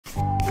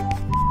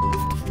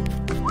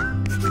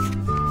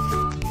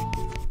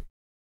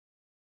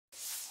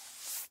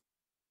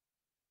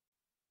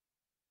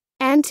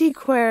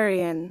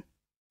Antiquarian.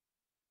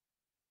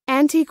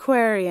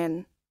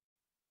 Antiquarian.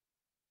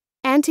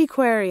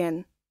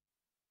 Antiquarian.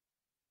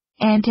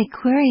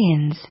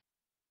 Antiquarians.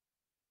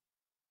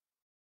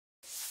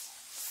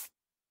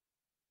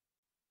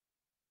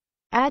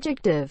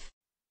 Adjective.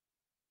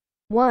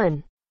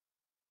 1.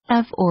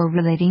 Of or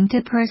relating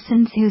to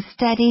persons who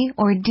study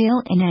or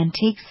deal in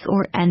antiques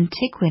or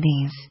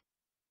antiquities.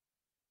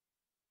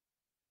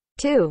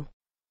 2.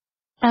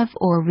 Of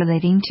or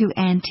relating to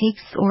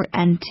antiques or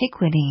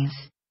antiquities.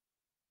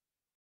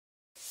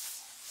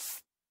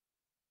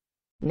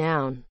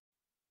 Noun.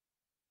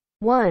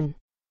 1.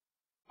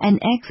 An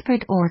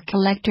expert or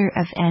collector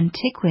of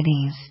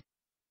antiquities.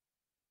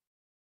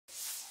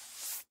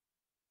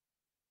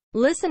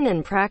 Listen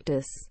and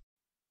practice.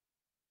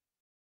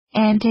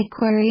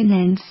 Antiquarian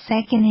and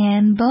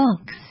second-hand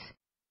books.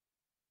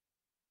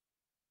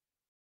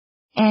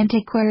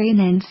 Antiquarian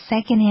and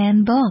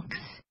second-hand books.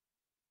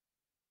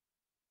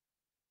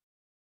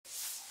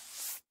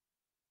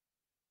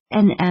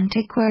 An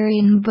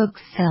antiquarian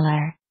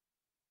bookseller.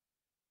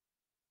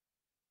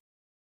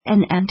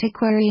 An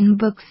antiquarian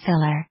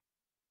bookseller.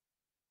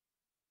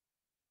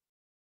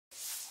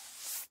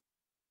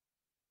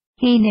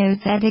 He knows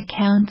that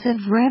accounts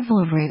of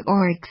revelry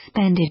or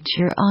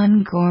expenditure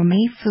on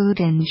gourmet food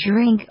and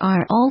drink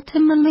are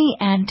ultimately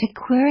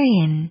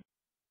antiquarian.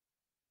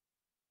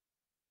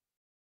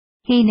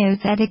 He knows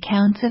that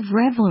accounts of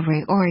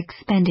revelry or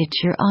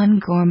expenditure on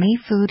gourmet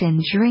food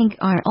and drink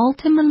are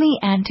ultimately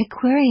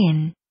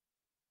antiquarian.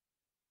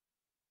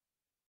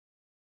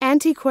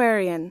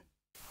 Antiquarian.